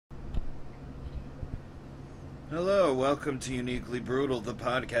Hello, welcome to Uniquely Brutal, the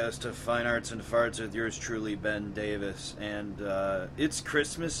podcast of fine arts and farts with yours truly, Ben Davis. And it's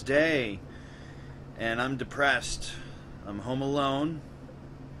Christmas Day, and I'm depressed. I'm home alone,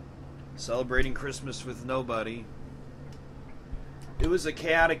 celebrating Christmas with nobody. It was a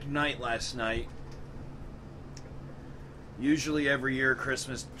chaotic night last night. Usually every year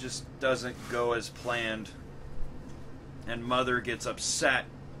Christmas just doesn't go as planned, and Mother gets upset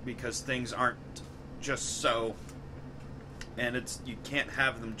because things aren't just so, and you can't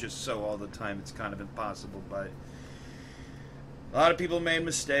have them just so all the time. It's kind of impossible, but a lot of people made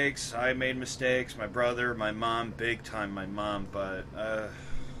mistakes. I made mistakes. My brother, my mom, big time my mom, but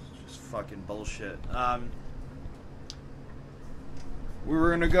just fucking bullshit. We were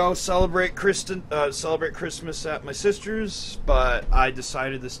gonna go celebrate Christmas at my sister's, but I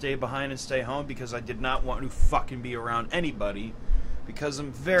decided to stay behind and stay home because I did not want to fucking be around anybody, because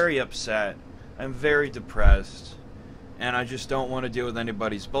I'm very upset. I'm very depressed, and I just don't want to deal with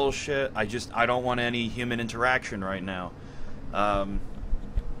anybody's bullshit. I don't want any human interaction right now.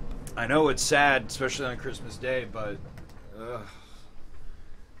 I know it's sad, especially on Christmas Day, but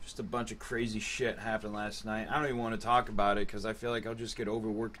just a bunch of crazy shit happened last night. I don't even want to talk about it because I feel like I'll just get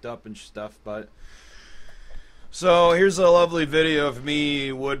overworked up and stuff. But so here's a lovely video of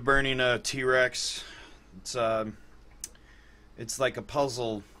me wood burning a T-Rex. It's like a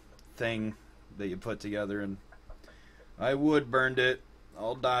puzzle thing that you put together, and I wood burned it,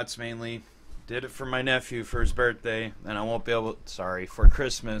 all dots mainly. Did it for my nephew for his birthday, and I won't be able, for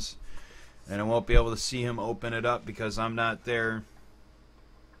Christmas, and I won't be able to see him open it up because I'm not there,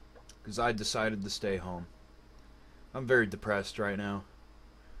 because I decided to stay home. I'm very depressed right now.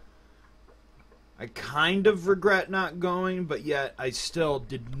 I kind of regret not going, but yet I still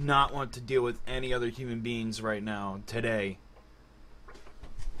did not want to deal with any other human beings right now, today.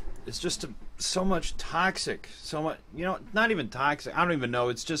 It's just so much toxic, so much, not even toxic, I don't even know,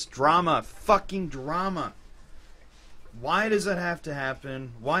 it's just drama, fucking drama. Why does it have to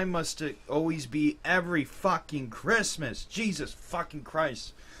happen? Why must it always be every fucking Christmas? Jesus fucking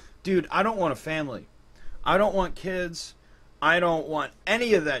Christ. Dude, I don't want a family. I don't want kids. I don't want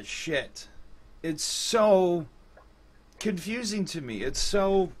any of that shit. It's so confusing to me. It's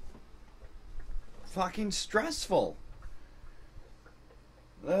so fucking stressful.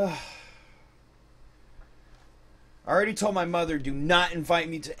 Ugh. I already told my mother, do not invite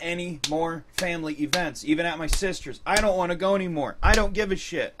me to any more family events, even at my sister's. I don't want to go anymore. I don't give a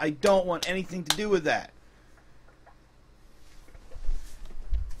shit. I don't want anything to do with that.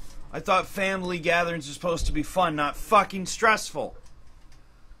 I thought family gatherings are supposed to be fun, not fucking stressful.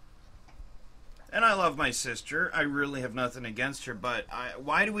 And I love my sister. I really have nothing against her, but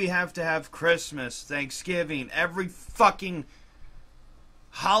why do we have to have Christmas, Thanksgiving, every fucking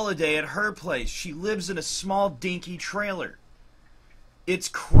holiday at her place? She lives in a small dinky trailer. It's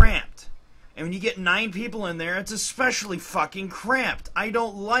cramped. And when you get 9 people in there, it's especially fucking cramped. I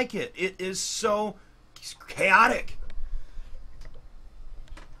don't like it. It is so chaotic.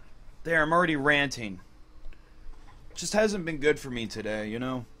 There, I'm already ranting. Just hasn't been good for me today,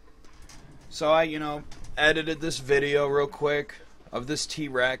 So I, edited this video real quick of this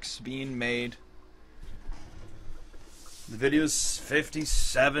T-Rex being made. The video's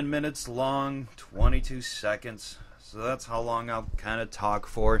 57 minutes long, 22 seconds. So that's how long I'll kind of talk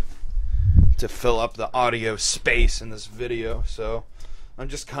for to fill up the audio space in this video. So I'm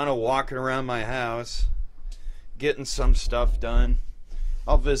just kind of walking around my house, getting some stuff done.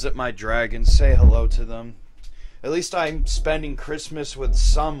 I'll visit my dragons, say hello to them. At least I'm spending Christmas with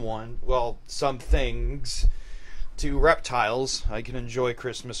someone, well, some things, to reptiles I can enjoy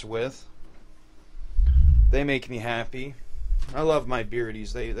Christmas with. They make me happy. I love my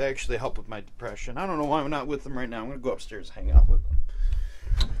beardies. They actually help with my depression. I don't know why I'm not with them right now. I'm going to go upstairs and hang out with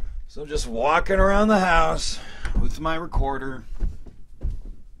them. So I'm just walking around the house with my recorder.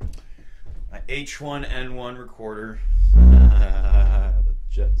 My H1N1 recorder.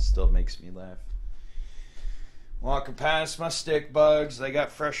 That still makes me laugh. Walking past my stick bugs. They got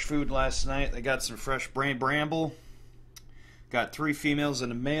fresh food last night. They got some fresh bramble. Got 3 females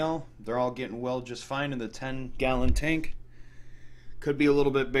and a male. They're all getting well just fine in the 10-gallon tank. Could be a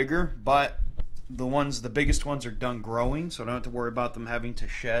little bit bigger, but the biggest ones are done growing, so I don't have to worry about them having to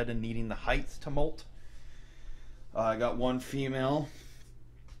shed and needing the height to molt. I got 1 female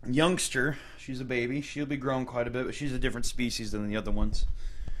youngster. She's a baby. She'll be growing quite a bit, but she's a different species than the other ones.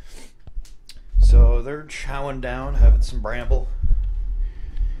 So they're chowing down, having some bramble.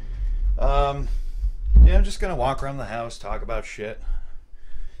 Yeah, I'm just gonna walk around the house, talk about shit.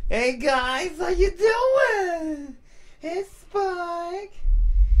 Hey guys, how you doing? Hey Spike.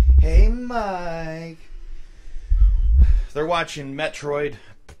 Hey Mike. they're watching Metroid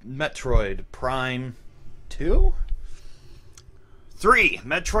Prime 2? 3.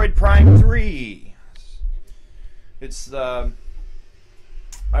 Metroid Prime 3. It's the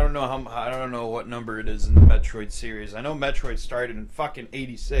I don't know what number it is in the Metroid series. I know Metroid started in fucking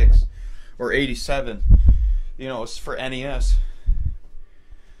 86 or 87. You know, it's for NES.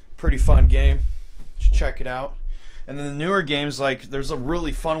 Pretty fun game. Check it out. And then the newer games, like, there's a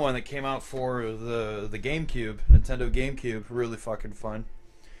really fun one that came out for the GameCube, Nintendo GameCube. Really fucking fun.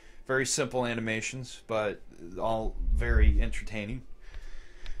 Very simple animations, but all very entertaining.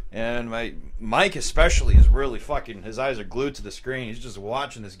 And my Mike especially is really fucking, his eyes are glued to the screen. He's just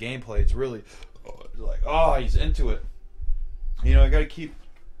watching this gameplay. It's really like, oh, he's into it. You know, I gotta keep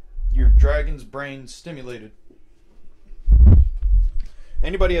your dragon's brain stimulated.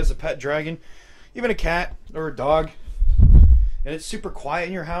 Anybody has a pet dragon, even a cat or a dog, and it's super quiet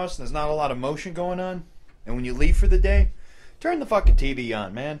in your house and there's not a lot of motion going on, and when you leave for the day, turn the fucking TV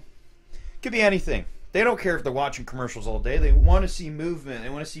on, man. Could be anything. They don't care if they're watching commercials all day. They want to see movement. They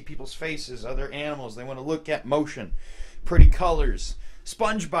want to see people's faces, other animals. They want to look at motion, pretty colors.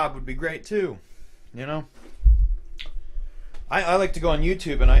 SpongeBob would be great too, you know. I like to go on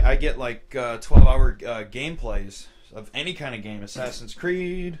YouTube and I get like 12-hour gameplays of any kind of game. Assassin's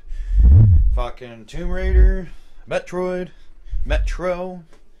Creed, fucking Tomb Raider, Metroid, Metro.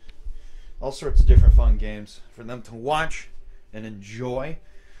 All sorts of different fun games for them to watch and enjoy.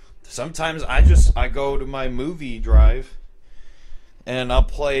 Sometimes I go to my movie drive and I'll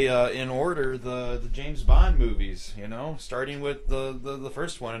play in order the James Bond movies, you know, starting with the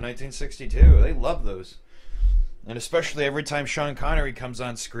first one in 1962. They love those. And especially every time Sean Connery comes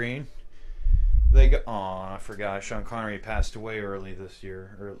on screen, they go, oh, I forgot, Sean Connery passed away early this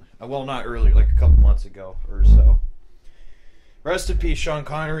year. Well, not early, like a couple months ago or so. Rest in peace, Sean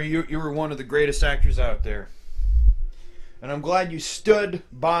Connery. You were one of the greatest actors out there. And I'm glad you stood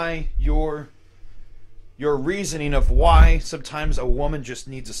by your reasoning of why sometimes a woman just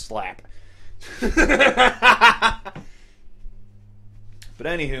needs a slap. But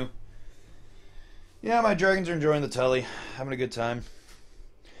anywho, yeah, my dragons are enjoying the telly, having a good time.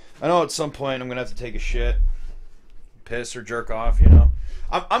 I know at some point I'm going to have to take a shit, piss, or jerk off, you know.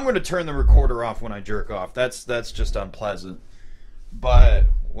 I'm going to turn the recorder off when I jerk off. That's just unpleasant. But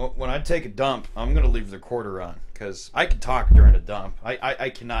when I take a dump, I'm going to leave the recorder on. Because I can talk during a dump. I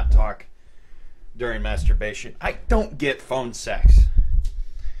cannot talk during masturbation. I don't get phone sex.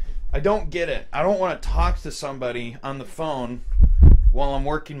 I don't get it. I don't want to talk to somebody on the phone while I'm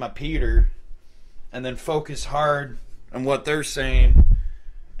working my Peter and then focus hard on what they're saying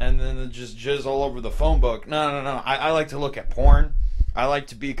and then just jizz all over the phone book. No. I like to look at porn. I like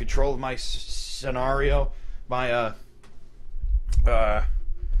to be in control of my scenario, my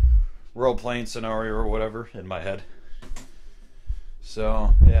role-playing scenario or whatever in my head.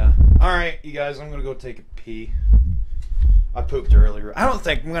 So, yeah. Alright, you guys, I'm going to go take a pee. I pooped earlier. I don't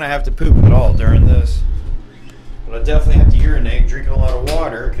think I'm going to have to poop at all during this. But I definitely have to urinate, drinking a lot of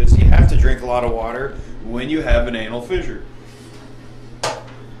water, because you have to drink a lot of water when you have an anal fissure.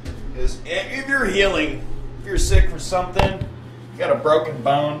 Because if you're healing, if you're sick from something, you got a broken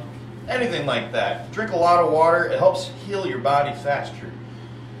bone, anything like that, drink a lot of water. It helps heal your body faster.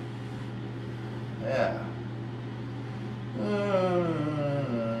 Yeah.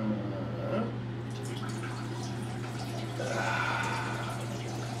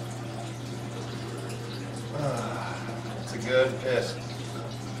 It's a good piss.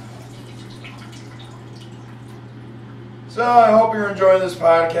 So I hope you're enjoying this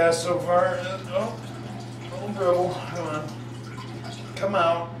podcast so far. Oh, dribble. Come on. Come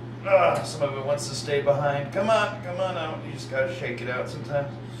out. Some of it wants to stay behind. Come on out. You just gotta shake it out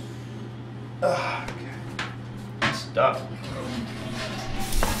sometimes. Okay. Stuff.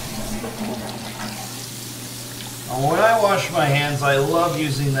 When I wash my hands, I love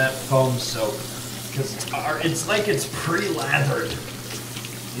using that foam soap because it's like it's pre-lathered.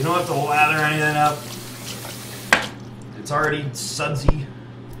 You don't have to lather anything up. It's already sudsy.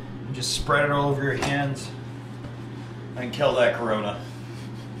 You just spread it all over your hands and kill that corona.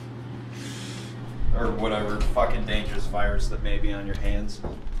 Or whatever fucking dangerous virus that may be on your hands.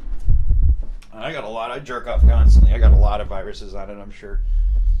 I got a lot. I jerk off constantly. I got a lot of viruses on it, I'm sure.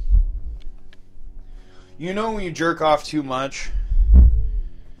 You know when you jerk off too much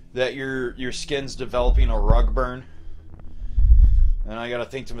that your skin's developing a rug burn? And I gotta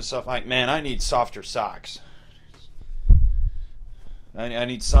think to myself, like, man, I need softer socks. I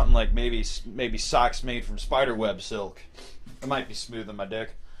need something like maybe socks made from spiderweb silk. It might be smooth on my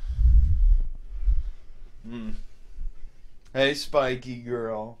dick. Hey, Spiky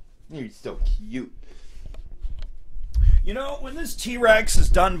girl. You're so cute. You know, when this T-Rex is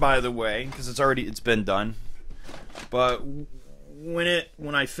done, by the way, because it's been done, but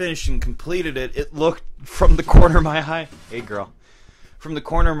when I finished and completed it, it looked from the corner of my eye. Hey, girl. From the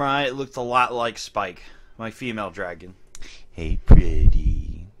corner of my eye, it looked a lot like Spike, my female dragon. Hey,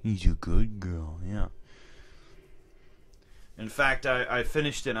 pretty. He's a good girl, yeah. In fact, I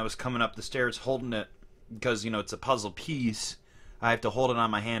finished it and I was coming up the stairs holding it because, you know, it's a puzzle piece. I have to hold it on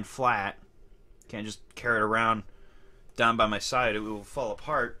my hand flat. Can't just carry it around down by my side. It will fall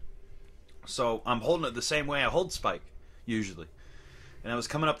apart. So I'm holding it the same way I hold Spike, usually. And I was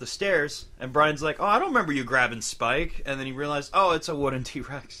coming up the stairs, and Brian's like, oh, I don't remember you grabbing Spike. And then he realized, oh, it's a wooden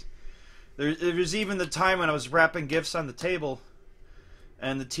T-Rex. There was even the time when I was wrapping gifts on the table,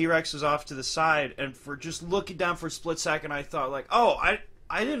 and the T-Rex was off to the side, and for just looking down for a split second, I thought, like, oh, I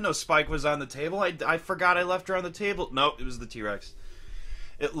didn't know Spike was on the table. I forgot I left her on the table. Nope, it was the T-Rex.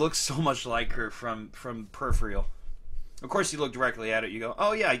 It looks so much like her from peripheral. Of course, you look directly at it, you go,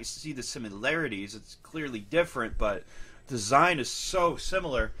 oh, yeah, you see the similarities. It's clearly different, but design is so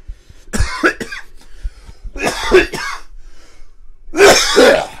similar.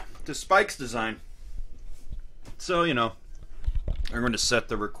 To Spike's design. So, you know, I'm going to set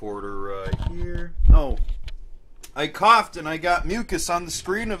the recorder right here. Oh, I coughed and I got mucus on the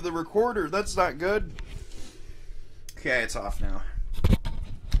screen of the recorder. That's not good. Okay, it's off now.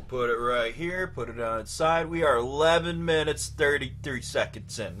 Put it right here. Put it on its side. We are 11 minutes, 33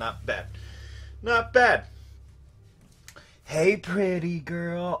 seconds in. Not bad. Not bad. Hey, pretty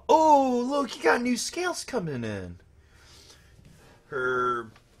girl. Oh, look, you got new scales coming in.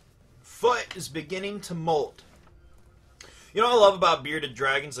 Her foot is beginning to molt. You know what I love about bearded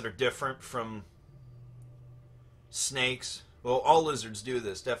dragons that are different from snakes? Well, all lizards do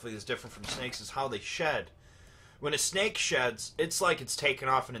this. Definitely is different from snakes is how they shed. When a snake sheds, it's like it's taken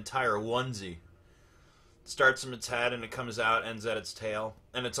off an entire onesie. It starts from its head and it comes out, ends at its tail,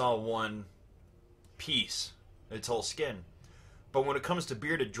 and it's all one piece, its whole skin. But when it comes to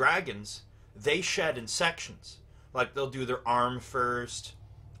bearded dragons, they shed in sections. Like they'll do their arm first,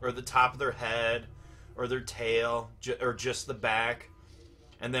 or the top of their head, or their tail, or just the back.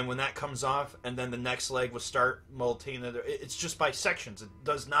 And then when that comes off, and then the next leg will start molting. It's just by sections. It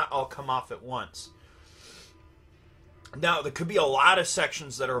does not all come off at once. Now, there could be a lot of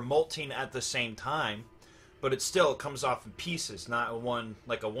sections that are molting at the same time, but it still comes off in pieces, not one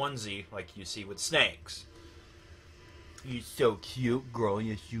like a onesie like you see with snakes. You're so cute, girl.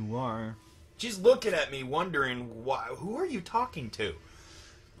 Yes, you are. She's looking at me wondering, who are you talking to?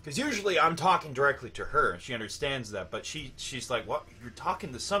 Because usually I'm talking directly to her, and she understands that. But she's like, what? You're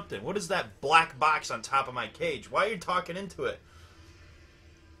talking to something. What is that black box on top of my cage? Why are you talking into it?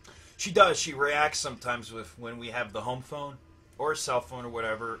 She does. She reacts sometimes when we have the home phone or a cell phone or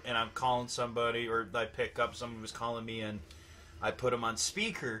whatever, and I'm calling somebody, or I pick up, someone was calling me, and I put them on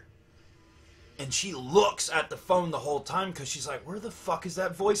speaker, and she looks at the phone the whole time because she's like, where the fuck is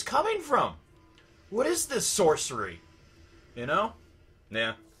that voice coming from? What is this sorcery? You know?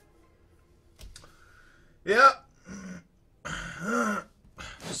 Yeah. Yeah.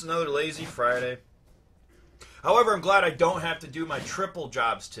 Just another lazy Friday. However, I'm glad I don't have to do my triple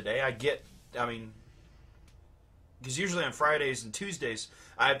jobs today. Because usually on Fridays and Tuesdays,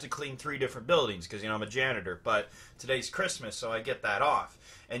 I have to clean 3 different buildings because, you know, I'm a janitor. But today's Christmas, so I get that off.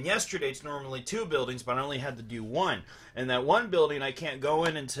 And yesterday, it's normally 2 buildings, but I only had to do 1. And that 1 building, I can't go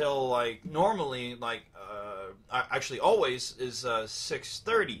in until, like, normally, like, actually always is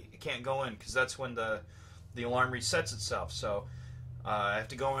 6:30. I can't go in because that's when the alarm resets itself. So I have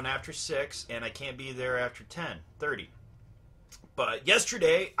to go in after 6, and I can't be there after 10:30. But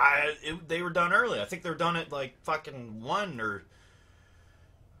yesterday, they were done early. I think they were done at like fucking 1 or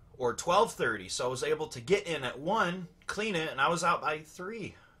 12:30. So I was able to get in at 1, clean it, and I was out by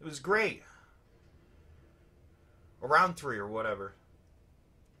 3. It was great. Around 3 or whatever.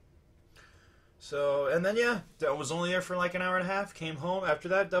 So, and then yeah, I was only there for like an hour and a half. Came home. After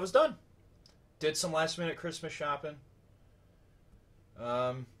that, that was done. Did some last minute Christmas shopping.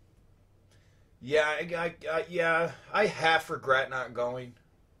 Yeah, I half regret not going.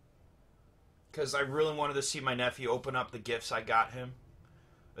 Because I really wanted to see my nephew open up the gifts I got him.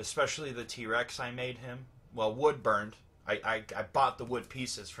 Especially the T-Rex I made him. Well, wood burned. I bought the wood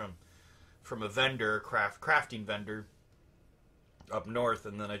pieces from a vendor, crafting vendor up north,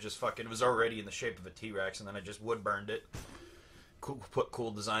 and then I just it was already in the shape of a T-Rex, and then I just wood burned it. Put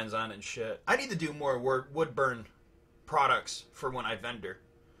cool designs on it and shit. I need to do more wood burn products for when I vendor.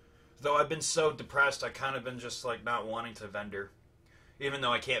 Though I've been so depressed, I kind of been just like not wanting to vendor. Even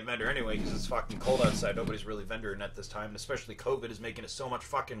though I can't vendor anyway because it's fucking cold outside. Nobody's really vendoring at this time. And especially COVID is making it so much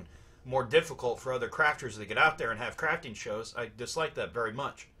fucking more difficult for other crafters to get out there and have crafting shows. I dislike that very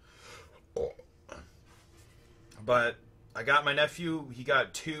much. But I got my nephew, he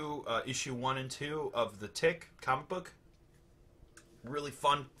got issue 1 and 2 of the Tick comic book. Really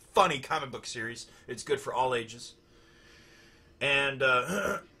funny comic book series. It's good for all ages. And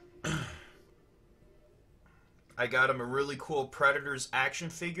I got him a really cool Predators action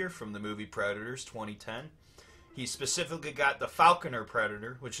figure from the movie Predators 2010. He specifically got the Falconer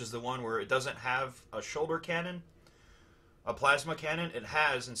Predator, which is the one where it doesn't have a shoulder cannon, a plasma cannon. It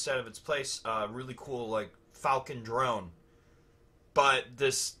has, instead of its place, a really cool, like, Falcon drone. But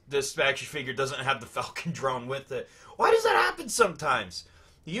this action figure doesn't have the Falcon drone with it. Why does that happen sometimes?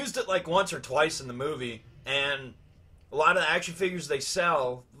 He used it, like, once or twice in the movie, and a lot of the action figures they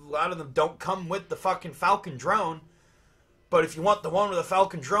sell, a lot of them don't come with the fucking Falcon drone. But if you want the one with the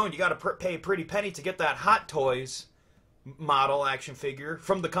Falcon drone, you got to pay a pretty penny to get that Hot Toys model action figure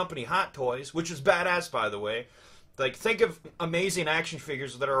from the company Hot Toys, which is badass, by the way. Like, think of amazing action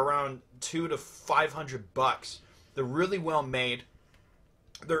figures that are around $200 to $500. They're really well made.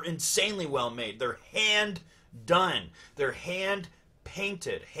 They're insanely well made. They're hand done. They're hand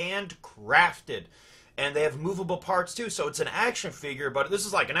painted, hand crafted, and they have movable parts too. So it's an action figure, but this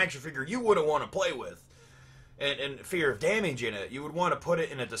is like an action figure you wouldn't want to play with. And fear of damaging it, you would want to put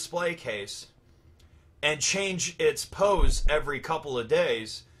it in a display case and change its pose every couple of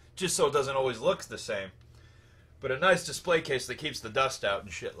days just so it doesn't always look the same. But a nice display case that keeps the dust out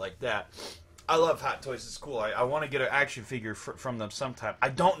and shit like that. I love Hot Toys. It's cool. I want to get an action figure from them sometime. I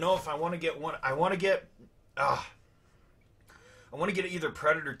don't know if I want to get one. I want to get either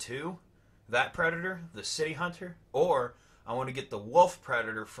Predator 2, that Predator, the City Hunter, or I want to get the Wolf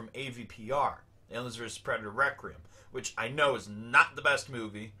Predator from AVPR. Aliens vs. Predator Requiem, which I know is not the best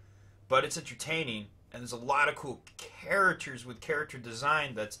movie, but it's entertaining, and there's a lot of cool characters with character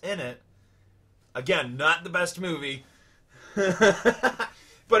design that's in it. Again, not the best movie,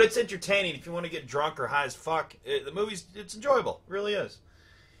 but it's entertaining. If you want to get drunk or high as fuck, the movie's, it's enjoyable. It really is.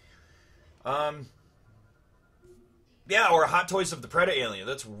 Yeah, or Hot Toys of the Predator Alien.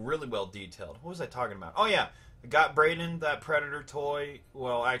 That's really well detailed. What was I talking about? Oh, yeah. I got Braden that Predator toy,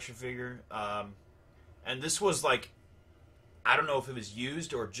 well, action figure. And this was like, I don't know if it was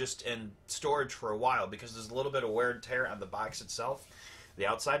used or just in storage for a while because there's a little bit of wear and tear on the box itself, the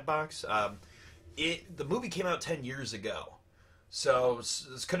outside box. The movie came out 10 years ago. So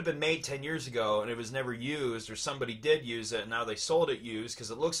this could have been made 10 years ago and it was never used, or somebody did use it and now they sold it used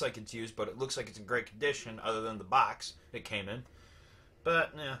because it looks like it's used, but it looks like it's in great condition other than the box it came in.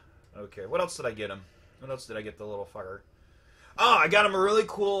 But, yeah, okay. What else did I get him? What else did I get the little fucker? Oh, I got him a really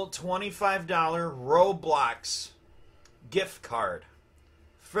cool $25 Roblox gift card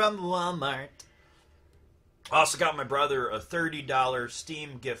from Walmart. I also got my brother a $30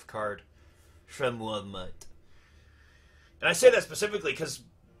 Steam gift card from Walmart. And I say that specifically because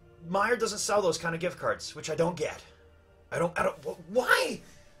Meijer doesn't sell those kind of gift cards, which I don't get. I don't, why?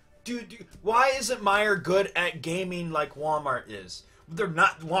 Dude, why isn't Meijer good at gaming like Walmart is? They're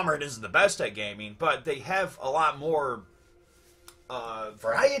not, Walmart isn't the best at gaming, but they have a lot more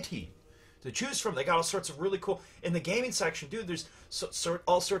variety to choose from. They got all sorts of really cool, in the gaming section, dude, there's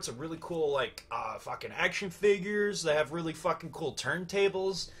all sorts of really cool, like, fucking action figures. They have really fucking cool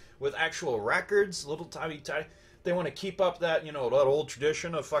turntables with actual records, little tiny, they want to keep up that, you know, that old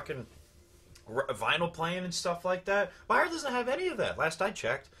tradition of fucking vinyl playing and stuff like that. Meijer doesn't have any of that, last I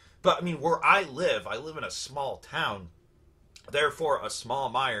checked. But, I mean, where I live in a small town, therefore a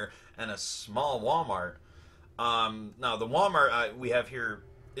small Meijer and a small Walmart. Now, the Walmart we have here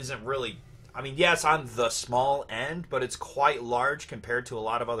isn't really, I mean, yeah, it's on the small end, but it's quite large compared to a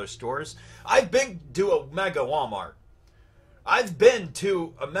lot of other stores. I've been to a mega Walmart. I've been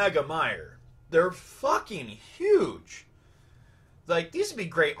to a mega Meijer. They're fucking huge. Like, these would be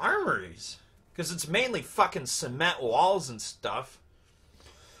great armories. Because it's mainly fucking cement walls and stuff.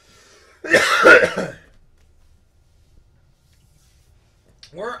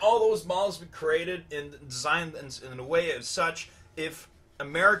 Weren't all those malls created and designed in a way as such, if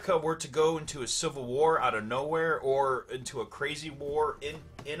America were to go into a civil war out of nowhere or into a crazy war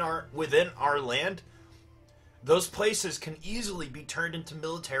within our land, those places can easily be turned into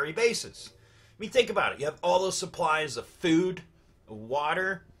military bases. I mean, think about it. You have all those supplies of food,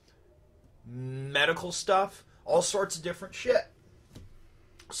 water, medical stuff, all sorts of different shit.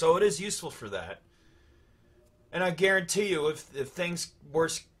 So it is useful for that. And I guarantee you, if things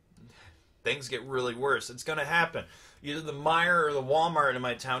get really worse, it's going to happen. Either the Meijer or the Walmart in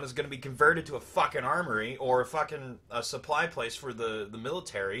my town is going to be converted to a fucking armory or a fucking supply place for the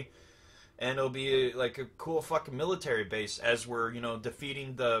military. And it'll be like a cool fucking military base as we're, you know,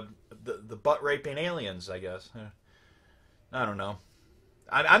 defeating the the butt raping aliens, I guess. I don't know.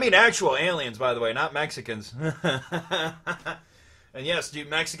 I mean actual aliens, by the way, not Mexicans. And yes,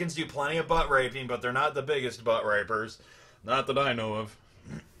 Mexicans do plenty of butt raping, but they're not the biggest butt rapers. Not that I know of.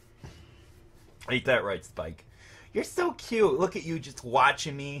 Ain't that right, Spike? You're so cute. Look at you just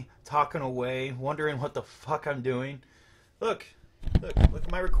watching me, talking away, wondering what the fuck I'm doing. Look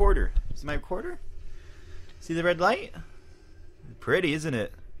at my recorder. Is it my recorder? See the red light? Pretty, isn't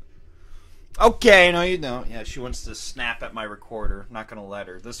it? Okay, no you don't. Yeah, she wants to snap at my recorder. I'm not going to let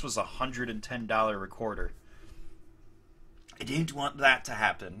her. This was a $110 recorder. I didn't want that to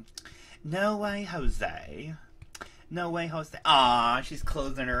happen. No way, Jose. No way, Jose. Aw, she's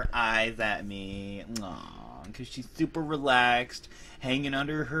closing her eyes at me. Aw, because she's super relaxed, hanging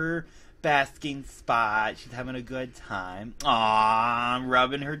under her basking spot. She's having a good time. Aw, I'm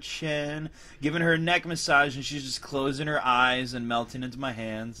rubbing her chin, giving her a neck massage, and she's just closing her eyes and melting into my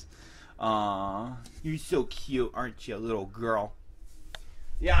hands. Aw, you're so cute, aren't you, little girl?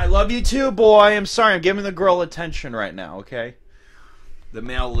 Yeah, I love you too, boy. I'm sorry, I'm giving the girl attention right now, okay? The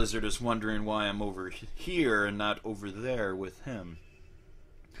male lizard is wondering why I'm over here and not over there with him.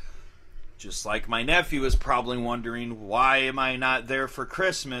 Just like my nephew is probably wondering why am I not there for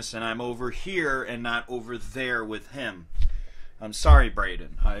Christmas and I'm over here and not over there with him. I'm sorry,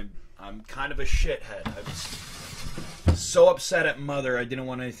 Braden. I'm kind of a shithead. I was so upset at Mother I didn't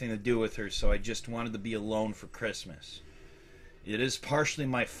want anything to do with her, so I just wanted to be alone for Christmas. It is partially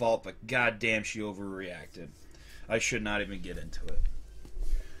my fault, but goddamn she overreacted. I should not even get into it.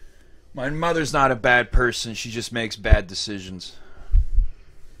 My mother's not a bad person, she just makes bad decisions.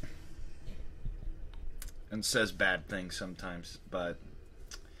 And says bad things sometimes, but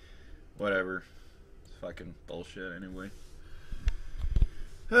whatever. It's fucking bullshit anyway.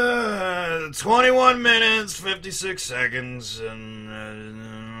 21 minutes, 56 seconds, and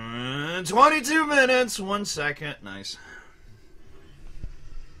 22 minutes, 1 second. Nice.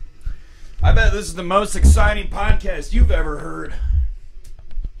 I bet this is the most exciting podcast you've ever heard.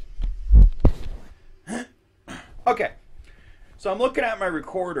 Okay, so I'm looking at my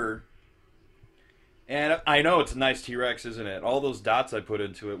recorder, and I know it's a nice T-Rex, isn't it? All those dots I put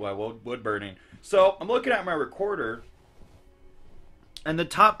into it while wood burning. So I'm looking at my recorder, and the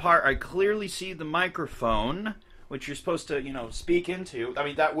top part, I clearly see the microphone, which you're supposed to, speak into. I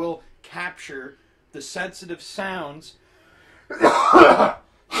mean, that will capture the sensitive sounds,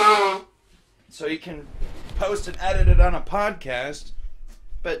 so you can post and edit it on a podcast.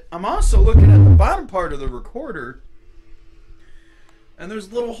 But I'm also looking at the bottom part of the recorder, and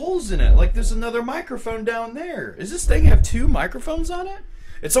there's little holes in it. Like there's another microphone down there. Does this thing have 2 microphones on it?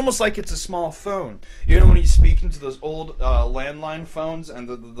 It's almost like it's a small phone. You know when you speak into those old landline phones, and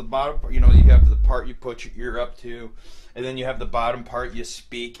the bottom, you have the part you put your ear up to, and then you have the bottom part you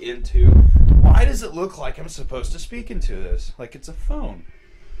speak into. Why does it look like I'm supposed to speak into this? Like it's a phone.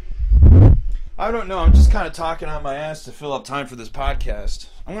 I don't know. I'm just kind of talking on my ass to fill up time for this podcast.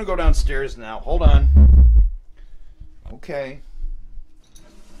 I'm going to go downstairs now. Hold on. Okay.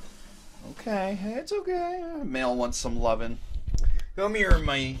 Okay. It's okay. Male wants some loving. Come here,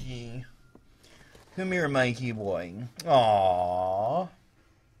 Mikey. Come here, Mikey boy. Aww.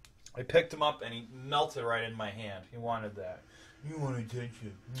 I picked him up and he melted right in my hand. He wanted that. You want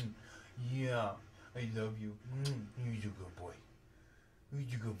attention? Yeah. I love you. You're a good boy. You're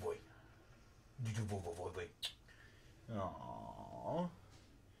a good boy. Aww.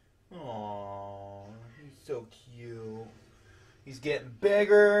 Aww. He's so cute. He's getting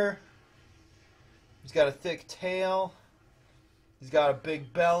bigger. He's got a thick tail. He's got a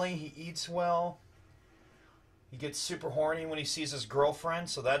big belly. He eats well. He gets super horny when he sees his girlfriend,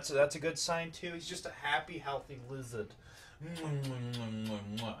 so that's a good sign too. He's just a happy, healthy lizard.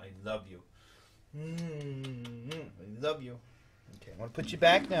 I love you. I love you. Okay, I want to put you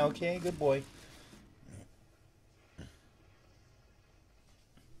back now, okay? Good boy.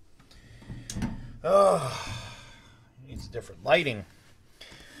 Oh, needs different lighting.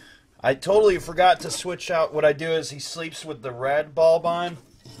 I totally forgot to switch out. What I do is he sleeps with the red bulb on,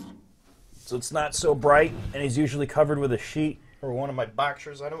 so it's not so bright, and he's usually covered with a sheet or one of my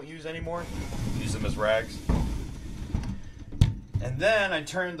boxers I don't use anymore. Use them as rags. And then I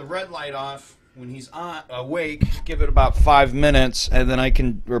turn the red light off when he's awake, give it about 5 minutes, and then I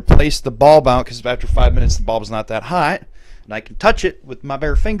can replace the bulb out, because after 5 minutes the bulb's not that hot, and I can touch it with my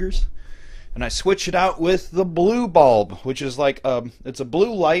bare fingers. And I switch it out with the blue bulb, which is like it's a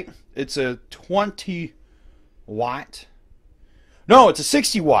blue light. It's a 20 watt. No, it's a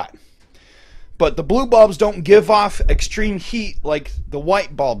 60 watt. But the blue bulbs don't give off extreme heat like the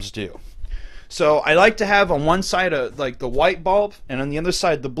white bulbs do. So I like to have on one side like the white bulb, and on the other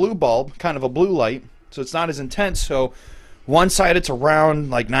side the blue bulb, kind of a blue light, so it's not as intense. So one side it's around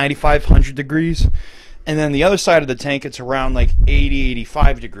like 95, 100 degrees, and then the other side of the tank it's around like 80,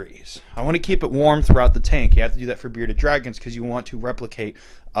 85 degrees. I want to keep it warm throughout the tank. You have to do that for bearded dragons because you want to replicate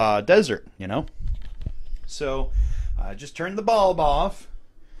desert, you know. So I just turned the bulb off.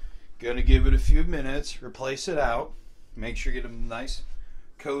 Gonna give it a few minutes, replace it out, make sure you get a nice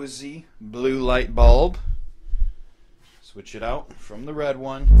cozy blue light bulb. Switch it out from the red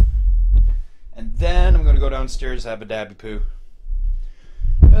one. And then I'm going to go downstairs, have a dabby poo.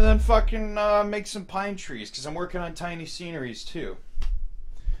 And then fucking make some pine trees, because I'm working on tiny sceneries too.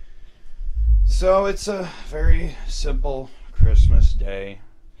 So it's a very simple Christmas day.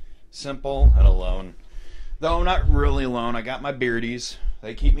 Simple and alone. Though I'm not really alone. I got my beardies.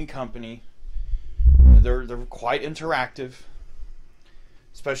 They keep me company. They're quite interactive.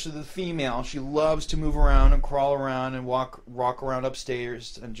 Especially the female. She loves to move around and crawl around and walk around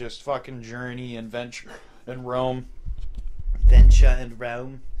upstairs and just fucking journey and venture and roam. Venture and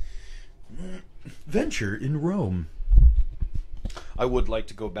roam. Venture in Rome. I would like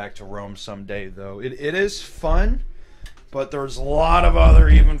to go back to Rome someday, though. It is fun, but there's a lot of other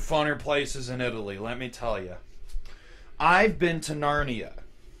even funner places in Italy, let me tell you. I've been to Narnia.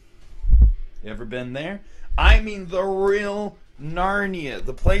 You ever been there? I mean the real Narnia,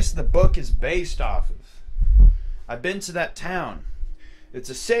 the place the book is based off of. I've been to that town.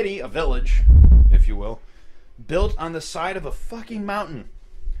 It's a city, a village, if you will, built on the side of a fucking mountain.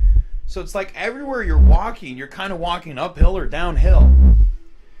 So it's like everywhere you're walking, you're kind of walking uphill or downhill.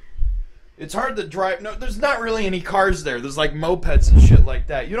 It's hard to drive. No, there's not really any cars there. There's like mopeds and shit like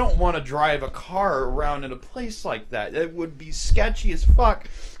that. You don't want to drive a car around in a place like that. It would be sketchy as fuck,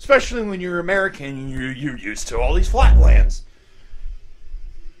 especially when you're American and you're used to all these flatlands.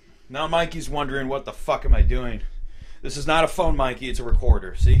 Now Mikey's wondering, what the fuck am I doing? This is not a phone, Mikey. It's a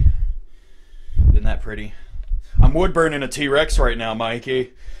recorder. See? Isn't that pretty? I'm wood burning a T-Rex right now,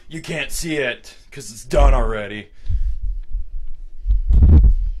 Mikey. You can't see it because it's done already.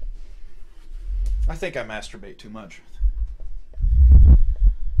 I think I masturbate too much.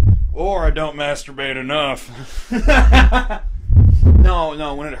 Or I don't masturbate enough.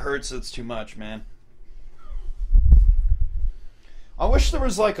 No, when it hurts, it's too much, man. I wish there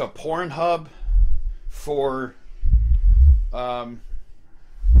was like a Pornhub for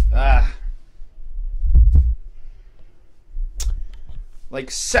like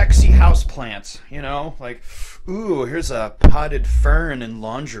sexy houseplants, you know? Like, ooh, here's a potted fern in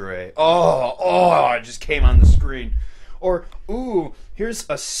lingerie. Oh, it just came on the screen. Or, ooh, here's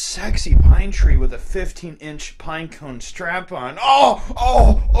a sexy pine tree with a 15-inch pine cone strap on.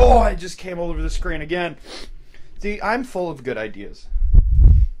 Oh, it just came all over the screen again. See, I'm full of good ideas.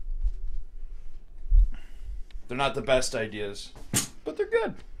 They're not the best ideas, but they're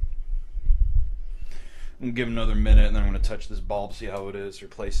good. I'm going to give it another minute, and then I'm going to touch this bulb, see how it is,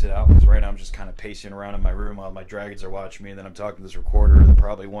 replace it out. Because right now I'm just kind of pacing around in my room while my dragons are watching me, and then I'm talking to this recorder. They're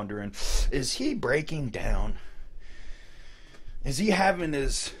probably wondering, is he breaking down? Is he having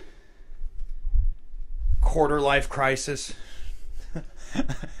his quarter-life crisis?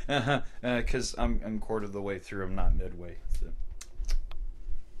 Because I'm quarter of the way through. I'm not midway. So.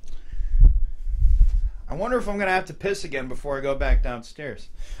 I wonder if I'm going to have to piss again before I go back downstairs.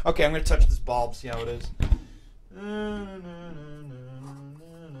 Okay, I'm going to touch this bulb, see how it is.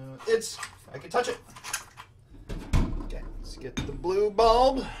 I can touch it. Okay, let's get the blue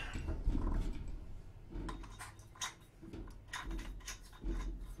bulb.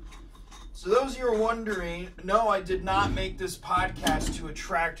 So those of you who are wondering, no, I did not make this podcast to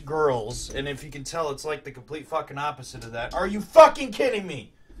attract girls. And if you can tell, it's like the complete fucking opposite of that. Are you fucking kidding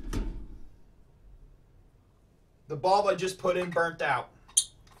me? The bulb I just put in burnt out.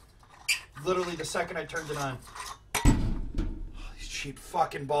 Literally the second I turned it on. Oh, these cheap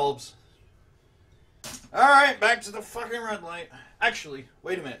fucking bulbs. Alright, back to the fucking red light. Actually,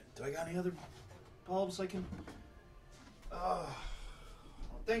 wait a minute. Do I got any other bulbs I can... I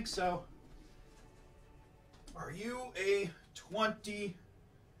don't think so. Are you a 25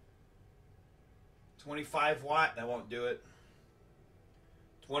 watt? That won't do it.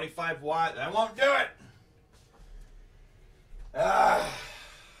 25 watt? That won't do it!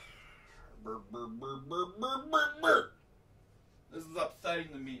 This is upsetting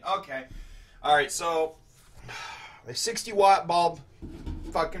to me. Okay. Alright, so a 60 watt bulb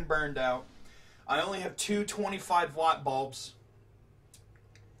fucking burned out. I only have two 25 watt bulbs.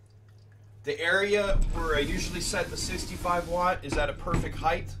 The area where I usually set the 65 watt is at a perfect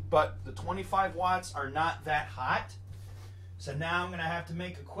height, but the 25 watts are not that hot. So now I'm going to have to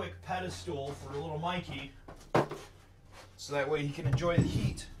make a quick pedestal for little Mikey, so that way he can enjoy the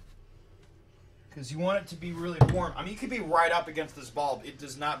heat. Because you want it to be really warm. I mean, you could be right up against this bulb. It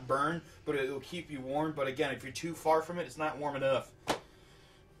does not burn, but it will keep you warm. But again, if you're too far from it, it's not warm enough.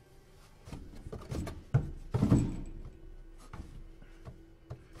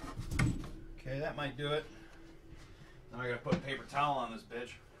 Okay, that might do it. Now I gotta put a paper towel on this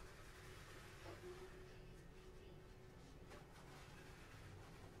bitch.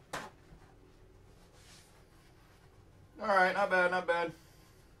 Alright, not bad, not bad.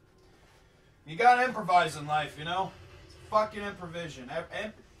 You gotta improvise in life, you know? It's fucking improvisation.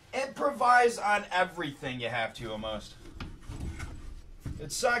 Improvise on everything you have to, almost.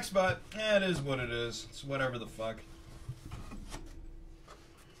 It sucks, but it is what it is. It's whatever the fuck.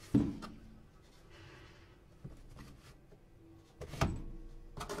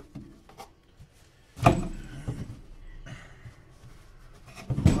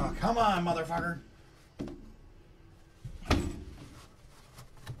 Oh, come on, motherfucker.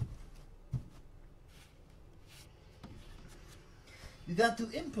 You got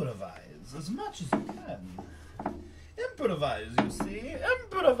to improvise as much as you can. Improvise, you see?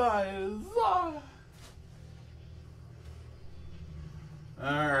 Improvise!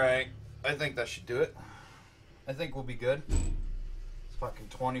 Alright. I think that should do it. I think we'll be good. It's fucking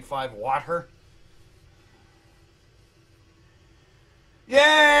 25 watt.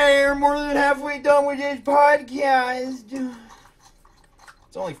 Yay! You're more than halfway done with this podcast.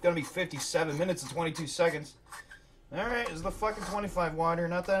 It's only going to be 57 minutes and 22 seconds. Alright, it's the fucking 25 watt.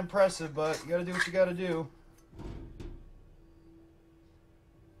 Not that impressive, but you gotta do what you gotta do.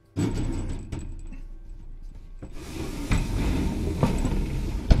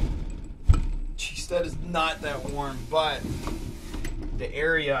 Jeez, that is not that warm, but the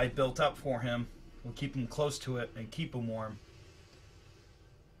area I built up for him will keep him close to it and keep him warm.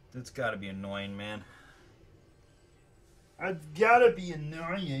 That's gotta be annoying, man. It's gotta be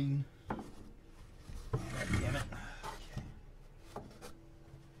annoying. God damn it.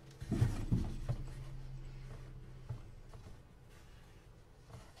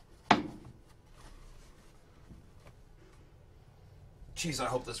 Jeez, I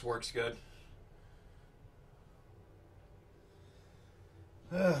hope this works good.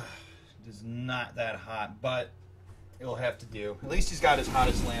 It is not that hot, but it'll have to do. At least he's got his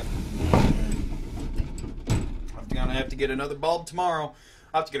hottest lamp. I'm gonna have to get another bulb tomorrow.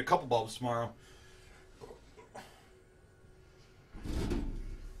 I'll have to get a couple bulbs tomorrow.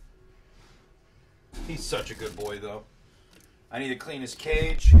 He's such a good boy, though. I need to clean his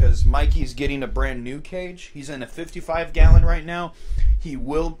cage because Mikey's getting a brand new cage. He's in a 55-gallon right now. He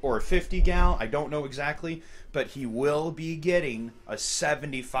will, or a 50-gallon, I don't know exactly, but he will be getting a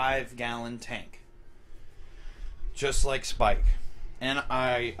 75-gallon tank. Just like Spike. And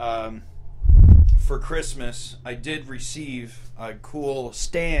I, for Christmas, I did receive a cool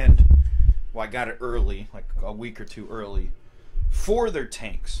stand. Well, I got it early, like a week or two early, for their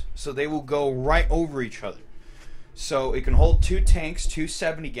tanks. So they will go right over each other. So it can hold two tanks, two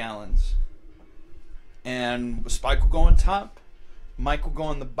 70-gallons. And Spike will go on top. Mike will go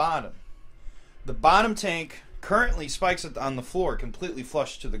on the bottom. The bottom tank, currently Spike's on the floor, completely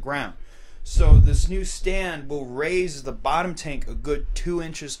flush to the ground. So this new stand will raise the bottom tank a good 2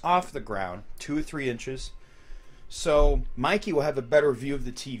 inches off the ground, 2 or 3 inches. So Mikey will have a better view of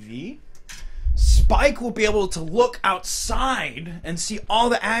the TV. Spike will be able to look outside and see all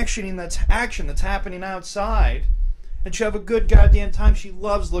the action that's happening outside. And she'll have a good goddamn time. She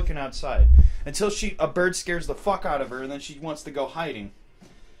loves looking outside. Until a bird scares the fuck out of her and then she wants to go hiding.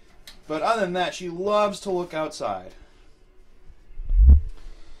 But other than that, she loves to look outside.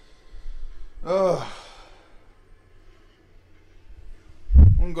 Ugh.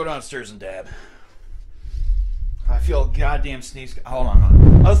 I'm gonna go downstairs and dab. I feel a goddamn sneeze. Hold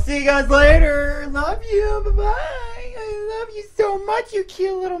on. I'll see you guys later. Love you. Bye-bye. I love you so much, you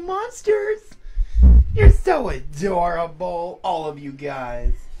cute little monsters. You're so adorable, all of you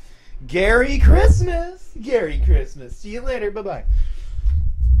guys. Gary Christmas. Gary Christmas. See you later. Bye-bye.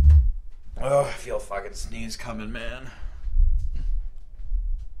 Oh, I feel a fucking sneeze coming, man.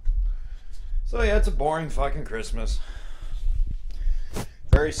 So yeah, it's a boring fucking Christmas.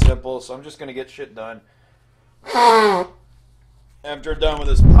 Very simple, so I'm just gonna get shit done. After I'm done with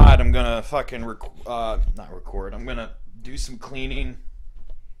this pod, I'm gonna fucking not record. I'm gonna do some cleaning.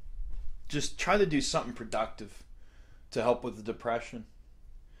 Just try to do something productive to help with the depression.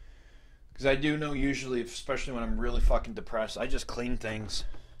 Because I do know usually, especially when I'm really fucking depressed, I just clean things.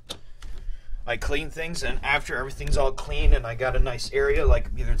 I clean things, and after everything's all clean and I got a nice area, like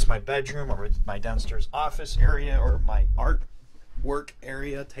either it's my bedroom or my downstairs office area or my art work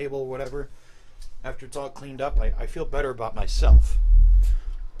area, table, whatever, after it's all cleaned up, I feel better about myself.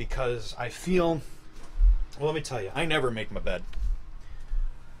 Because I feel, well, let me tell you, I never make my bed.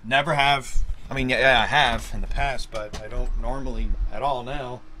 Never have. I mean, yeah, I have in the past, but I don't normally at all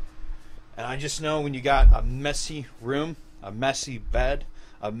now. And I just know when you got a messy room, a messy bed,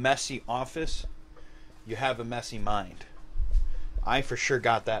 a messy office, you have a messy mind. I for sure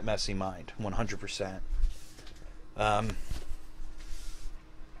got that messy mind, 100%.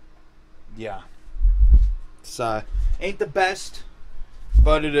 Yeah. It's ain't the best,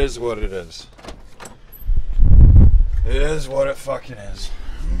 but it is what it is. It is what it fucking is.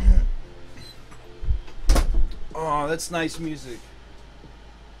 Oh, that's nice music.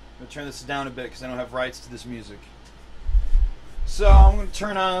 I'm going to turn this down a bit because I don't have rights to this music. So I'm going to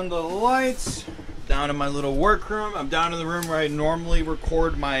turn on the lights. Down in my little workroom. I'm down in the room where I normally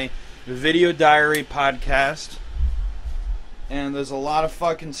record my video diary podcast. And there's a lot of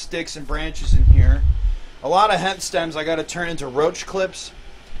fucking sticks and branches in here. A lot of hemp stems I got to turn into roach clips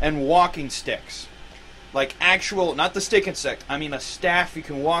and walking sticks. Like actual, not the stick insect, I mean a staff you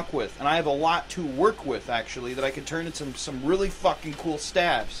can walk with. And I have a lot to work with, actually, that I can turn into some really fucking cool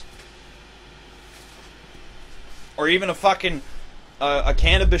staffs. Or even a fucking, a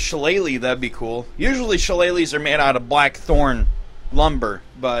cannabis shillelagh, that'd be cool. Usually shillelaghs are made out of blackthorn lumber,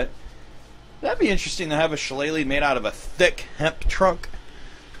 but that'd be interesting to have a shillelagh made out of a thick hemp trunk.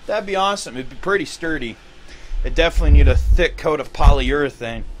 That'd be awesome. It'd be pretty sturdy. It definitely need a thick coat of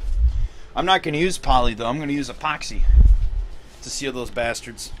polyurethane. I'm not going to use poly, though. I'm going to use epoxy to seal those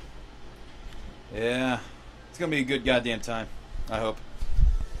bastards. Yeah. It's going to be a good goddamn time. I hope.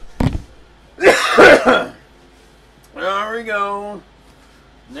 There we go.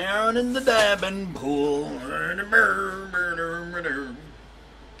 Down in the dabbing pool.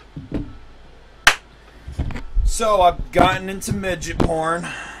 So, I've gotten into midget porn.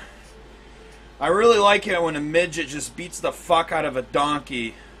 I really like it when a midget just beats the fuck out of a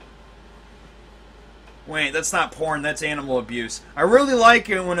donkey. Wait, that's not porn, that's animal abuse. I really like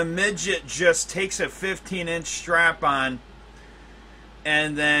it when a midget just takes a 15-inch strap-on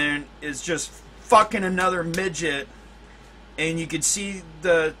and then is just fucking another midget, and you can see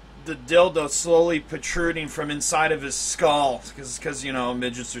the dildo slowly protruding from inside of his skull, because you know,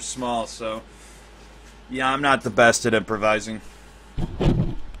 midgets are small, so yeah, I'm not the best at improvising.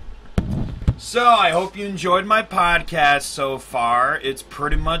 So, I hope you enjoyed my podcast so far. It's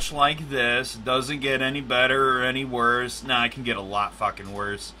pretty much like this. It doesn't get any better or any worse. Nah, it can get a lot fucking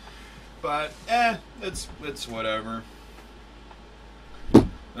worse. But, it's whatever.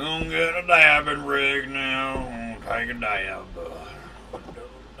 Don't get a dabbing rig now. Take a dab.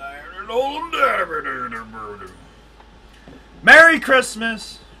 Merry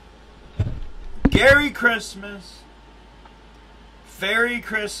Christmas. Gary Christmas. Fairy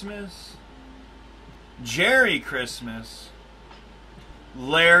Christmas. Jerry Christmas,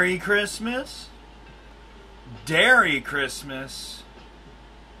 Larry Christmas, Dairy Christmas,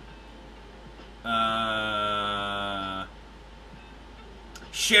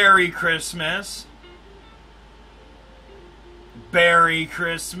 Sherry Christmas, Berry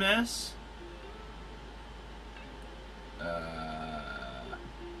Christmas, I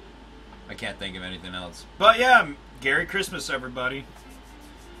can't think of anything else. But yeah, Gary Christmas, everybody.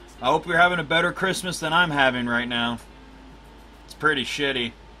 I hope you're having a better Christmas than I'm having right now. It's pretty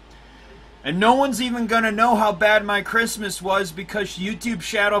shitty. And no one's even gonna know how bad my Christmas was because YouTube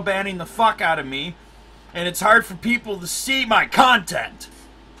shadow banning the fuck out of me. And it's hard for people to see my content.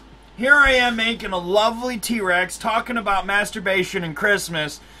 Here I am making a lovely T-Rex talking about masturbation and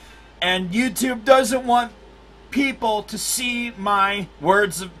Christmas. And YouTube doesn't want people to see my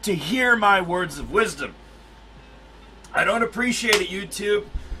words to hear my words of wisdom. I don't appreciate it, YouTube.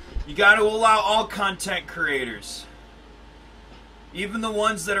 You got to allow all content creators, even the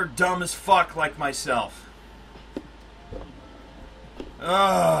ones that are dumb as fuck like myself.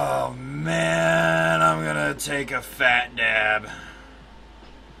 Oh man, I'm gonna take a fat dab.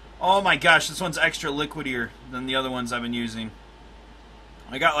 Oh my gosh, this one's extra liquidier than the other ones I've been using.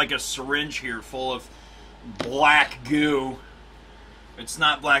 I got like a syringe here full of black goo. It's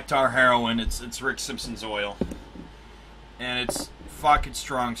not black tar heroin, it's Rick Simpson's oil. And it's fucking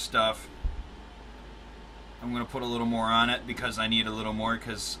strong stuff. I'm gonna put a little more on it because I need a little more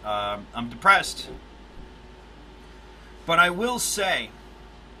because I'm depressed. But I will say,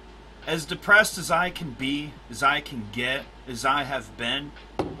 as depressed as I can be, as I can get, as I have been,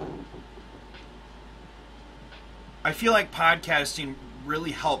 I feel like podcasting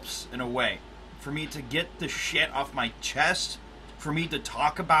really helps in a way for me to get the shit off my chest, for me to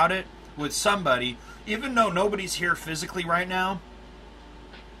talk about it with somebody, even though nobody's here physically right now.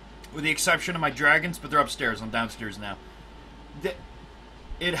 with the exception of my dragons, but they're upstairs. I'm downstairs now.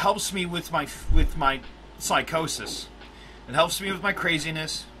 It helps me with my psychosis. It helps me with my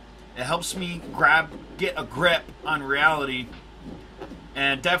craziness. It helps me get a grip on reality,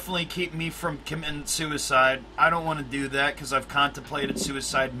 and definitely keep me from committing suicide. I don't want to do that because I've contemplated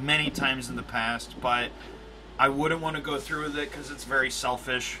suicide many times in the past, but I wouldn't want to go through with it because it's very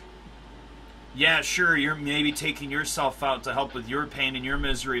selfish. Yeah, sure, you're maybe taking yourself out to help with your pain and your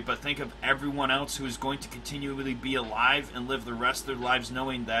misery, but think of everyone else who is going to continually be alive and live the rest of their lives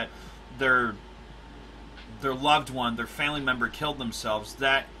knowing that their loved one, their family member killed themselves.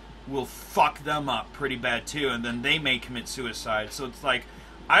 That will fuck them up pretty bad too, and then they may commit suicide. So it's like,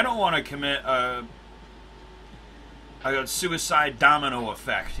 I don't want to commit a suicide domino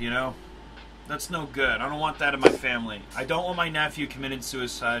effect, you know? That's no good. I don't want that in my family. I don't want my nephew committing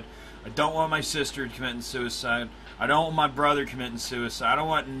suicide. I don't want my sister committing suicide. I don't want my brother committing suicide. I don't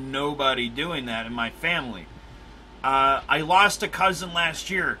want nobody doing that in my family. I lost a cousin last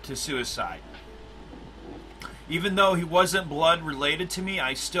year to suicide. Even though he wasn't blood related to me,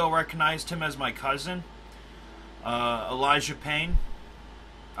 I still recognized him as my cousin. Elijah Payne.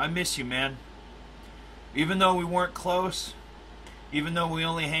 I miss you, man. Even though we weren't close, even though we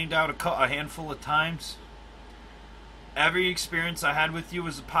only hanged out a handful of times, every experience I had with you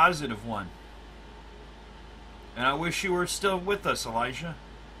was a positive one. And I wish you were still with us, Elijah.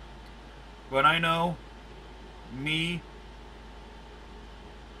 But I know, me...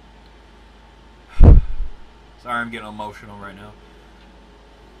 Sorry, I'm getting emotional right now.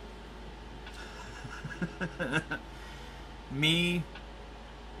 Me,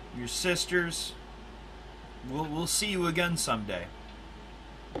 your sisters, we'll see you again someday.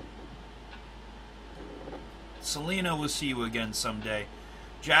 Selena will see you again someday.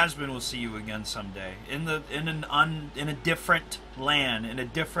 Jasmine will see you again someday. In a different land, in a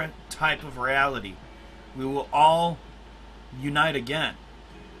different type of reality. We will all unite again.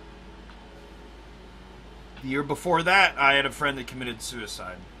 The year before that, I had a friend that committed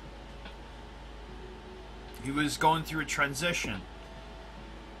suicide. He was going through a transition.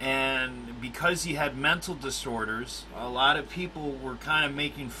 And because he had mental disorders, a lot of people were kind of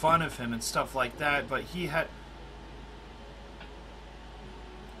making fun of him and stuff like that. But he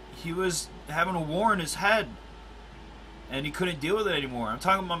was having a war in his head. And he couldn't deal with it anymore. I'm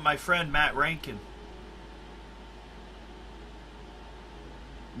talking about my friend Matt Rankin.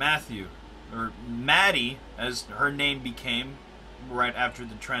 Matthew. Or Maddie, as her name became right after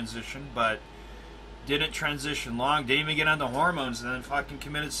the transition, but didn't transition long, didn't even get on the hormones, and then fucking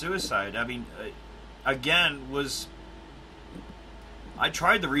committed suicide. I mean, again, I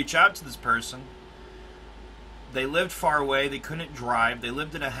tried to reach out to this person. They lived far away, they couldn't drive, they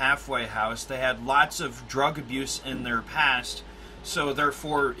lived in a halfway house, they had lots of drug abuse in their past, so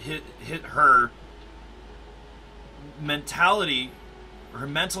therefore her mentality, her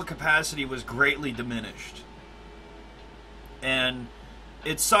mental capacity was greatly diminished. And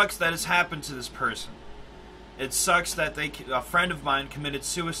it sucks that it's happened to this person. It sucks that a friend of mine committed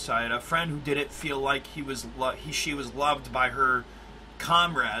suicide, a friend who didn't feel like she was loved by her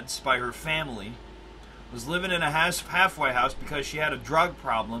comrades, by her family, was living in a halfway house because she had a drug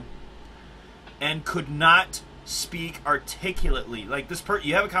problem and could not speak articulately. Like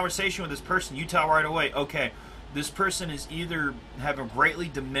you have a conversation with this person, you tell right away, okay, this person is either have a greatly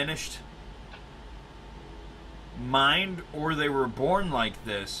diminished mind or they were born like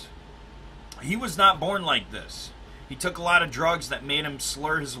this. He was not born like this. He took a lot of drugs that made him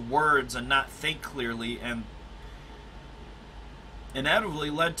slur his words and not think clearly, and inevitably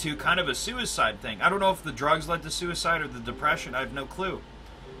led to kind of a suicide thing. I don't know if the drugs led to suicide or the depression. I have no clue.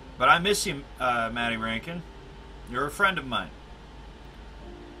 But I miss you, Matty Rankin. You're a friend of mine.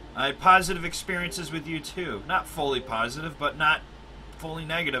 I had positive experiences with you too. Not fully positive, but not fully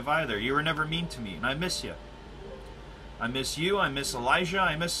negative either. You were never mean to me, and I miss you. I miss you, I miss Elijah,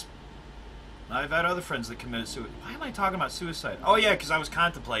 I've had other friends that committed suicide. Why am I talking about suicide? Oh yeah, because I was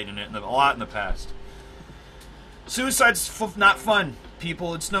contemplating it a lot in the past. Suicide's not fun,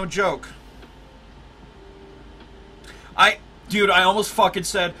 people. It's no joke. Dude, I almost fucking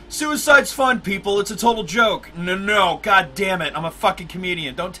said, suicide's fun, people. It's a total joke. No, god damn it. I'm a fucking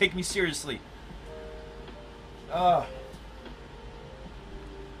comedian. Don't take me seriously. But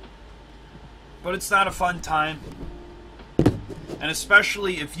it's not a fun time. And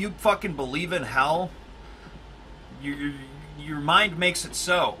especially if you fucking believe in hell, your mind makes it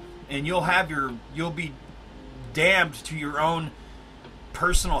so. And you'll be damned to your own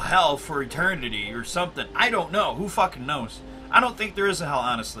personal hell for eternity or something. I don't know. Who fucking knows? I don't think there is a hell,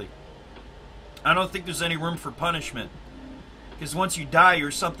 honestly. I don't think there's any room for punishment. Because once you die, you're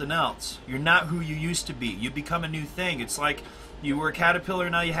something else. You're not who you used to be. You become a new thing. It's like you were a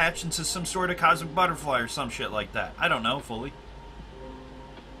caterpillar, now you hatch into some sort of cosmic butterfly or some shit like that. I don't know fully.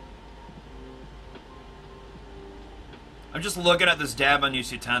 I'm just looking at this dab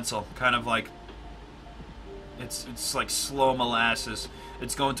unused utensil, kind of like it's like slow molasses.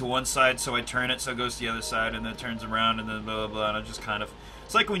 It's going to one side, so I turn it so it goes to the other side, and then it turns around, and then blah blah blah. And I just kind of,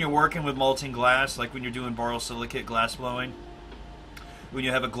 it's like when you're working with molten glass, like when you're doing borosilicate glass blowing. When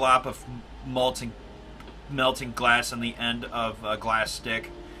you have a glop of melting glass on the end of a glass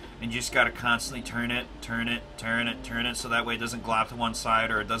stick, and you just got to constantly turn it, so that way it doesn't glop to one side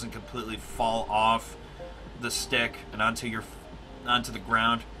or it doesn't completely fall off the stick and onto the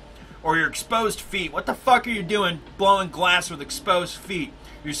ground. Or your exposed feet. What the fuck are you doing blowing glass with exposed feet?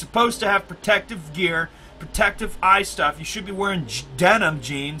 You're supposed to have protective gear, protective eye stuff. You should be wearing denim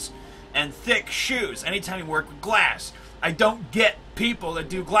jeans and thick shoes anytime you work with glass. I don't get people that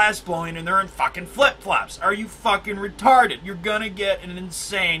do glass blowing and they're in fucking flip-flops. Are you fucking retarded? You're gonna get an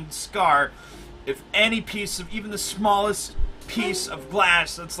insane scar if any piece of, even the smallest piece of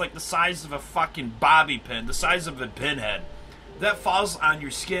glass that's like the size of a fucking bobby pin, the size of a pinhead, that falls on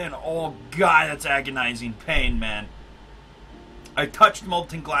your skin. Oh god, that's agonizing pain, man. I touched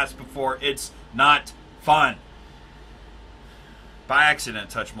molten glass before. It's not fun. By accident,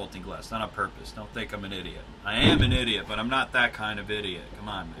 touch molten glass, not on purpose. Don't think I'm an idiot. I am an idiot, but I'm not that kind of idiot. Come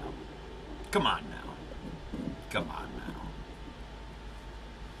on now. Come on now. Come on now.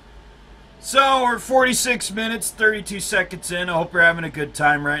 So, we're 46 minutes, 32 seconds in. I hope you're having a good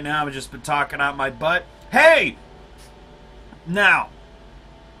time right now. I've just been talking out my butt. Hey! Now,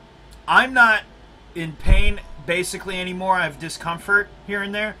 I'm not in pain basically anymore. I have discomfort here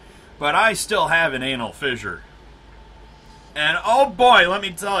and there, but I still have an anal fissure. And oh boy, let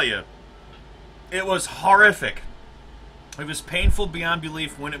me tell you, it was horrific. It was painful beyond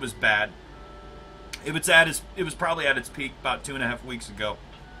belief when it was bad. It was probably at its peak about 2.5 weeks ago.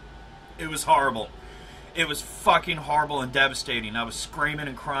 It was horrible. It was fucking horrible and devastating. I was screaming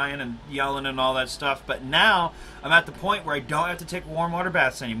and crying and yelling and all that stuff. But now I'm at the point where I don't have to take warm water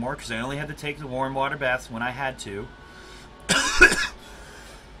baths anymore, because I only had to take the warm water baths when I had to.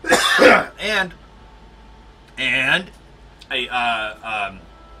 and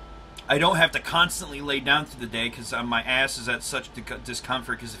I don't have to constantly lay down through the day because my ass is at such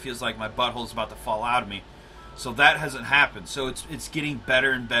discomfort because it feels like my butthole's about to fall out of me. So that hasn't happened. So it's getting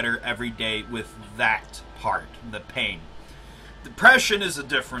better and better every day with that part, the pain. Depression is a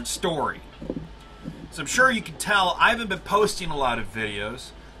different story. So I'm sure you can tell I haven't been posting a lot of videos.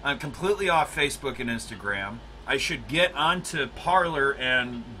 I'm completely off Facebook and Instagram. I should get onto Parler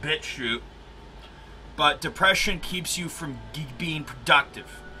and BitChute. But depression keeps you from being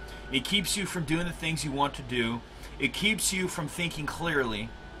productive. It keeps you from doing the things you want to do. It keeps you from thinking clearly.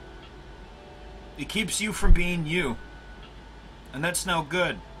 It keeps you from being you. And that's no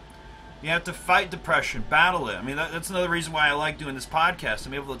good. You have to fight depression, battle it. I mean, that's another reason why I like doing this podcast.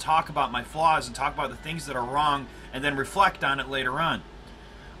 I'm able to talk about my flaws and talk about the things that are wrong and then reflect on it later on.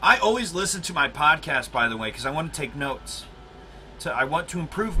 I always listen to my podcast, by the way, because I want to take notes. I want to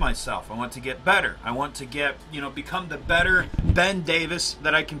improve myself. I want to get better. I want to become the better Ben Davis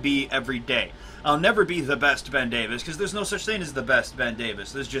that I can be every day. I'll never be the best Ben Davis because there's no such thing as the best Ben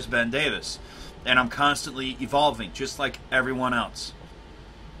Davis. There's just Ben Davis. And I'm constantly evolving, just like everyone else.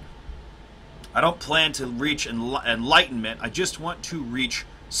 I don't plan to reach enlightenment. I just want to reach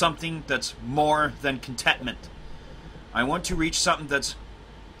something that's more than contentment. I want to reach something that's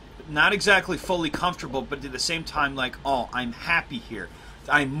not exactly fully comfortable, but at the same time like, oh, I'm happy here.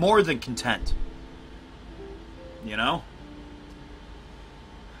 I'm more than content. You know?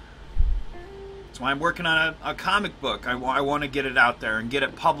 That's why I'm working on a comic book. I want to get it out there and get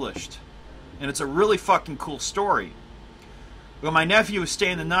it published. And it's a really fucking cool story. When my nephew was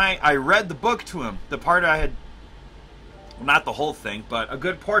staying the night, I read the book to him. The part I had, well, not the whole thing, but a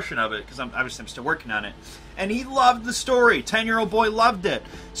good portion of it, because I'm still working on it. And he loved the story. 10-year-old boy loved it.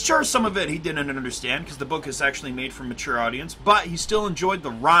 Sure, some of it he didn't understand, because the book is actually made for a mature audience, but he still enjoyed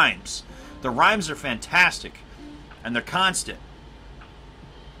the rhymes. The rhymes are fantastic, and they're constant.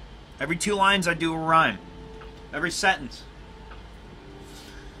 Every 2 lines I do a rhyme. Every sentence.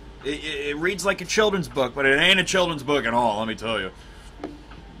 It reads like a children's book, but it ain't a children's book at all, let me tell you.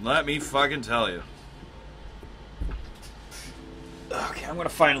 Let me fucking tell you. Okay, I'm gonna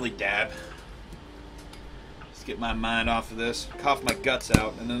finally dab. Let's get my mind off of this, cough my guts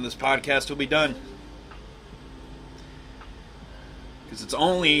out, and then this podcast will be done. Because it's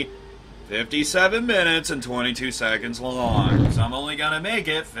only 57 minutes and 22 seconds long. So I'm only gonna make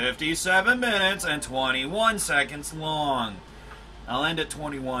it 57 minutes and 21 seconds long. I'll end at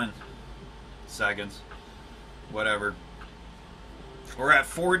 21 seconds. Whatever. We're at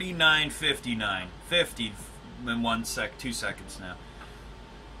 49:59. 50 in 2 seconds now.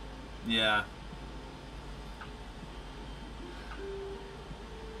 Yeah.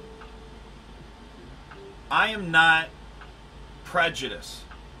 I am not prejudiced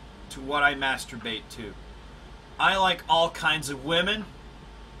to what I masturbate to. I like all kinds of women.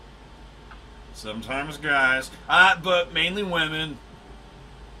 Sometimes guys. But mainly women.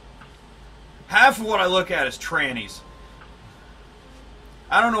 Half of what I look at is trannies.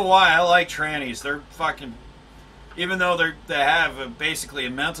 I don't know why I like trannies. They're fucking... Even though they have basically a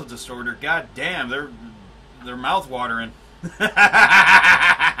mental disorder, god damn, they're mouth-watering.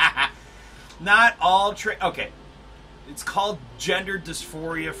 Not all okay. It's called gender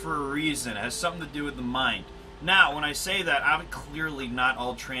dysphoria for a reason. It has something to do with the mind. Now, when I say that, clearly not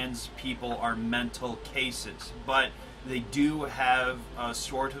all trans people are mental cases, but they do have a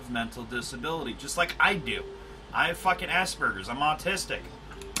sort of mental disability, just like I do. I have fucking Asperger's. I'm autistic.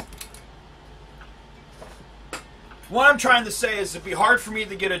 What I'm trying to say is it'd be hard for me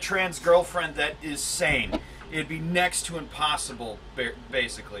to get a trans girlfriend that is sane. It'd be next to impossible,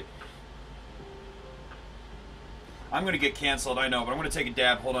 basically. I'm going to get canceled, I know, but I'm going to take a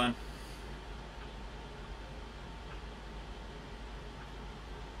dab. Hold on.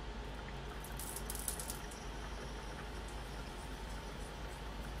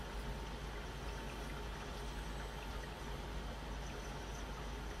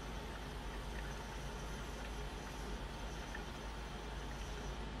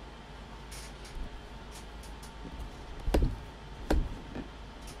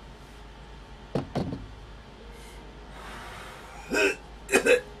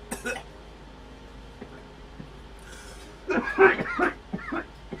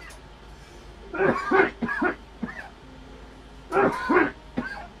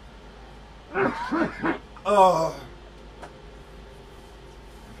 Oh,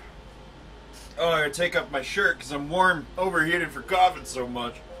 I gotta take off my shirt because I'm warm, overheated for coughing so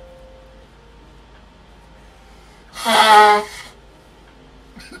much.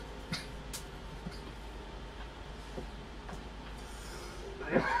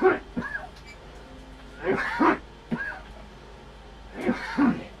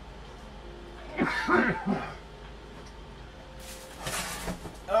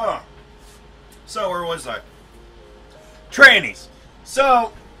 Oh. So, where was I? Trannies.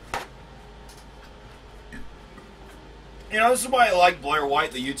 So, you know, this is why I like Blair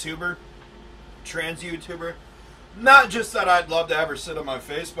White, the YouTuber. Trans YouTuber. Not just that I'd love to have her sit on my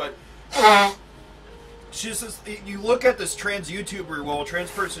face, but she's just, you look at this trans YouTuber, well,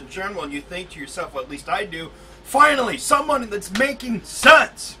 trans person in general, and you think to yourself, well, at least I do, finally, someone that's making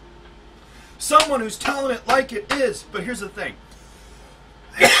sense. Someone who's telling it like it is. But here's the thing.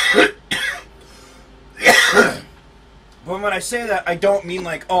 But when I say that, I don't mean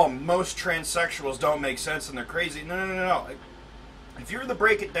like, oh, most transsexuals don't make sense and they're crazy. No. If you were to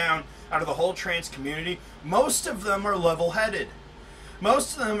break it down out of the whole trans community, most of them are level-headed.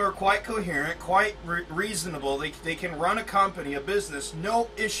 Most of them are quite coherent, quite reasonable. They can run a company, a business, no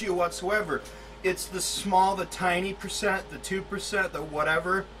issue whatsoever. It's the small, the tiny percent, the 2%, the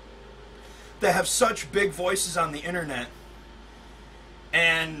whatever, that have such big voices on the internet.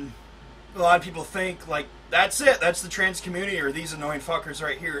 And a lot of people think, like, that's it. That's the trans community, or these annoying fuckers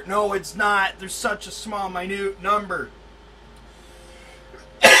right here. No, it's not. There's such a small, minute number.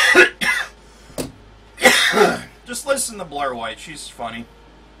 Just listen to Blair White. She's funny.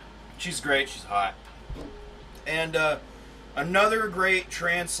 She's great. She's hot. And another great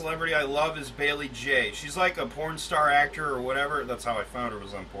trans celebrity I love is Bailey J. She's like a porn star actor or whatever. That's how I found her,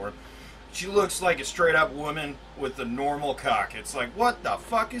 was on porn. She looks like a straight-up woman with a normal cock. It's like, what the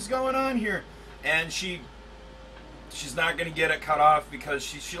fuck is going on here? And she's not going to get it cut off because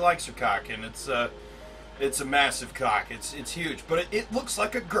she likes her cock, and it's a massive cock. It's huge, but it looks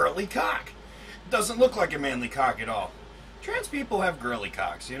like a girly cock. It doesn't look like a manly cock at all. Trans people have girly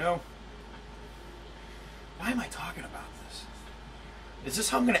cocks, you know? Why am I talking about this? Is this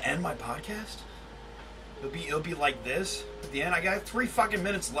how I'm going to end my podcast? It'll be like this at the end. I got 3 fucking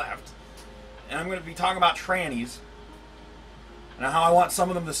minutes left. And I'm going to be talking about trannies. And how I want some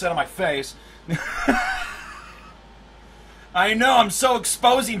of them to sit on my face. I know, I'm so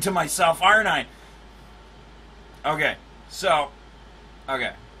exposing to myself, aren't I? Okay, so.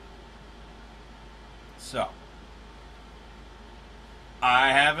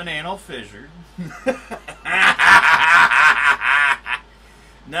 I have an anal fissure.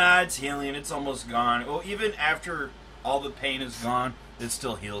 Nah, it's healing. It's almost gone. Well, even after all the pain is gone, it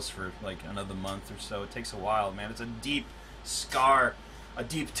still heals for like another month or so. It takes a while, man. It's a deep scar, a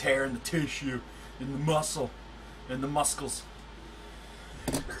deep tear in the tissue, in the muscle, in the muscles.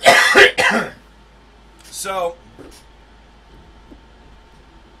 So,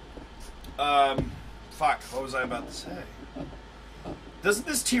 fuck, what was I about to say? Doesn't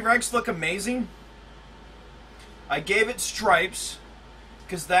this T-Rex look amazing? I gave it stripes,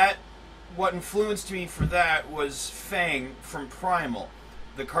 because what influenced me for that was Fang from Primal,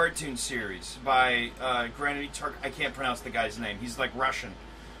 the cartoon series by Granity Turk. I can't pronounce the guy's name. He's like Russian.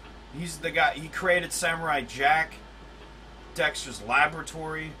 He's the guy, he created Samurai Jack, Dexter's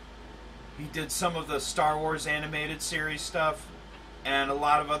Laboratory. He did some of the Star Wars animated series stuff, and a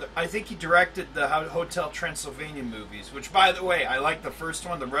lot of other... I think he directed the Hotel Transylvania movies, which, by the way, I liked the first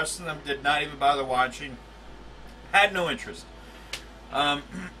one. The rest of them did not even bother watching. Had no interest. They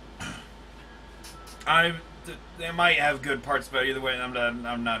might have good parts, but either way,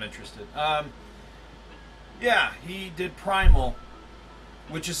 I'm not interested. Yeah, he did Primal,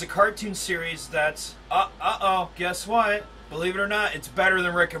 which is a cartoon series that's... guess what? Believe it or not, it's better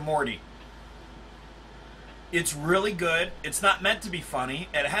than Rick and Morty. It's really good. It's not meant to be funny.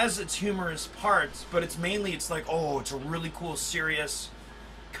 It has its humorous parts, but it's like, oh, it's a really cool, serious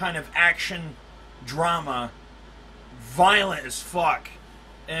kind of action drama, violent as fuck,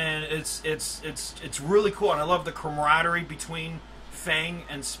 and it's really cool. And I love the camaraderie between Fang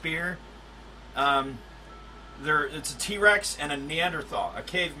and Spear. It's a T-Rex and a Neanderthal, a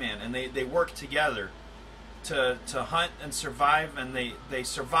caveman, and they work together to hunt and survive, and they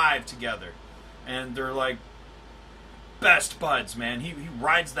survive together, and they're like best buds, man. He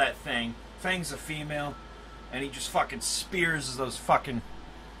rides that thing. Fang's a female, and he just fucking spears those fucking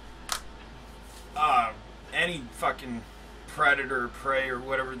any fucking predator or prey or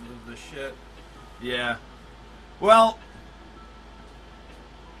whatever the shit. Yeah. Well,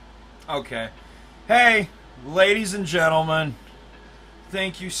 okay. Hey, ladies and gentlemen,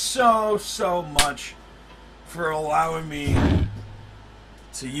 thank you so much for allowing me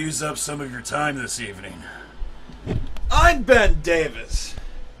to use up some of your time this evening. I'm Ben Davis,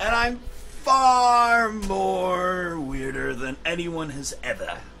 and I'm far more weirder than anyone has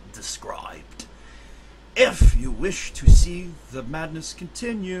ever described. If you wish to see the madness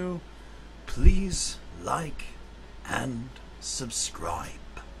continue, please like and subscribe.